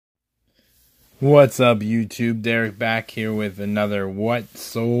What's up, YouTube? Derek back here with another What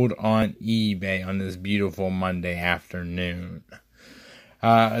Sold on eBay on this beautiful Monday afternoon.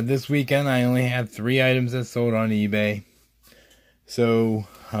 This weekend I only had 3 items that sold on eBay. So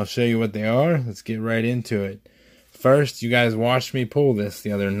I'll show you what they are. Let's get right into it. First, you guys watched me pull this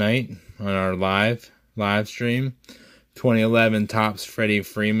the other night on our live stream. 2011 Topps Freddie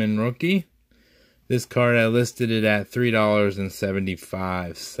Freeman rookie. This card, I listed it at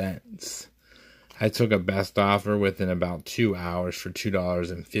 $3.75. I took a best offer within about 2 hours for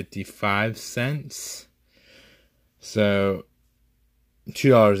 $2.55. So,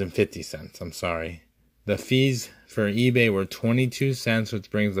 $2.50, I'm sorry. The fees for eBay were 22 cents, which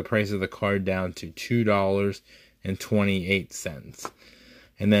brings the price of the card down to $2.28.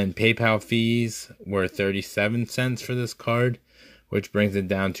 And then PayPal fees were 37 cents for this card, which brings it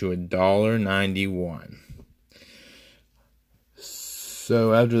down to $1.91.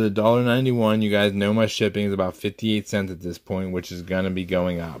 So after the $1.91, you guys know my shipping is about 58 cents at this point, which is going to be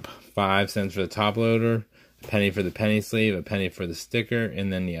going up. 5 cents for the top loader, a penny for the penny sleeve, a penny for the sticker,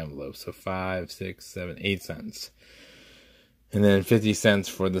 and then the envelope. So 5, 6, 7, 8 cents. And then 50 cents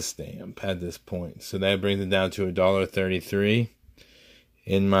for the stamp at this point. So that brings it down to $1.33.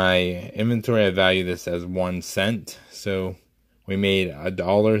 In my inventory, I value this as 1 cent. So we made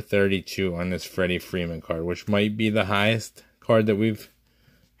 $1.32 on this Freddie Freeman card, which might be the highest card that we've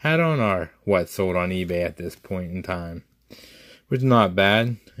had on our What Sold on eBay at this point in time, which is not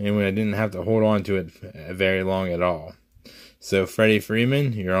bad, and I didn't have to hold on to it very long at all. So Freddie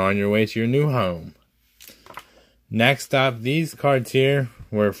Freeman, you're on your way to your new home. Next up, these cards here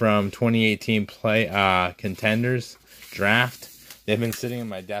were from 2018 Contenders Draft. They've been sitting in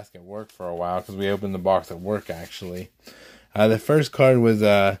my desk at work for a while because we opened the box at work actually. The first card was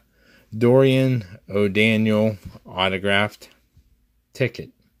Dorian O'Daniel autographed ticket.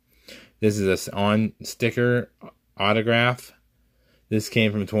 This is a on sticker autograph. This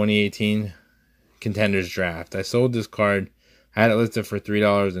came from 2018 Contenders Draft. I sold this card. I had it listed for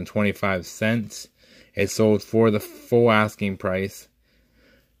 $3.25. It sold for the full asking price.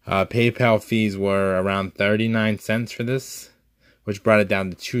 PayPal fees were around 39 cents for this, which brought it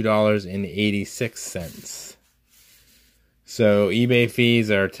down to $2.86. So eBay fees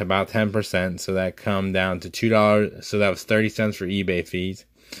are to about 10%, so that come down to $2. So that was 30 cents for eBay fees,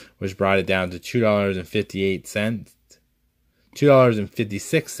 which brought it down to $2.58.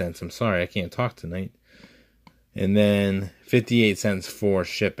 $2.56. I'm sorry, I can't talk tonight. And then 58 cents for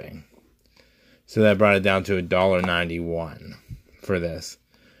shipping. So that brought it down to $1.91 for this.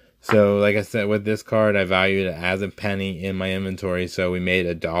 So, like I said, with this card, I valued it as a penny in my inventory, so we made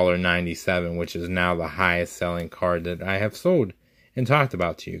 $1.97, which is now the highest selling card that I have sold and talked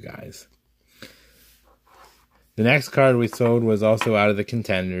about to you guys. The next card we sold was also out of the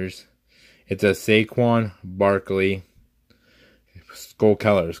Contenders. It's a Saquon Barkley Skull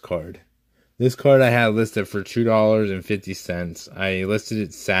Colors card. This card I had listed for $2.50. I listed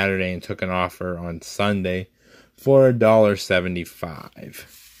it Saturday and took an offer on Sunday for $1.75.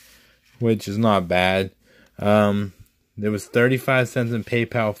 Which is not bad. There was 35 cents in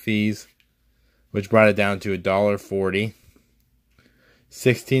PayPal fees, which brought it down to $1.40.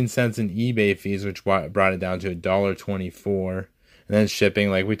 16 cents in eBay fees, which brought it down to $1.24. And then shipping,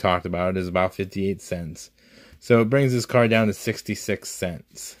 like we talked about, is about 58 cents. So it brings this card down to 66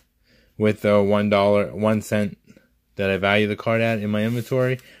 cents. With the $1 cent that I value the card at in my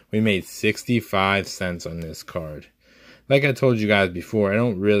inventory, we made 65 cents on this card. Like I told you guys before, I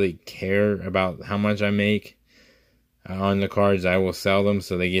don't really care about how much I make on the cards. I will sell them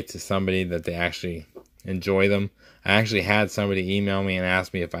so they get to somebody that they actually enjoy them. I actually had somebody email me and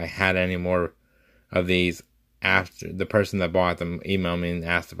ask me if I had any more of these after the person that bought them emailed me and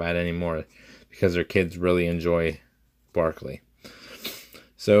asked if I had any more because their kids really enjoy Barkley.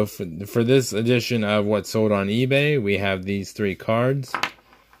 So for this edition of What Sold on eBay, we have these 3 cards.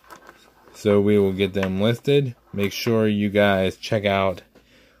 So we will get them listed. Make sure you guys check out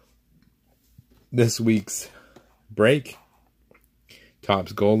this week's break.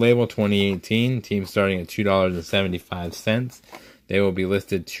 Topps Gold Label 2018. Team starting at $2.75. They will be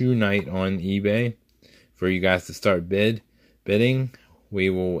listed tonight on eBay for you guys to start bidding. We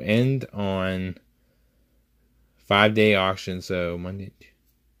will end on 5-day auction. So Monday.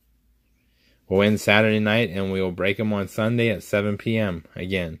 We'll end Saturday night and we will break them on Sunday at 7 p.m.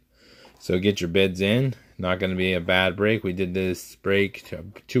 again. So get your bids in. Not going to be a bad break. We did this break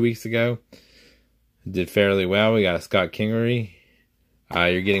 2 weeks ago. Did fairly well. We got a Scott Kingery.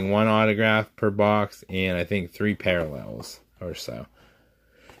 You're getting 1 autograph per box and I think 3 parallels or so.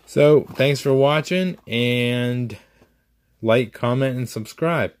 So thanks for watching and like, comment, and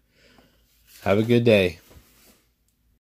subscribe. Have a good day.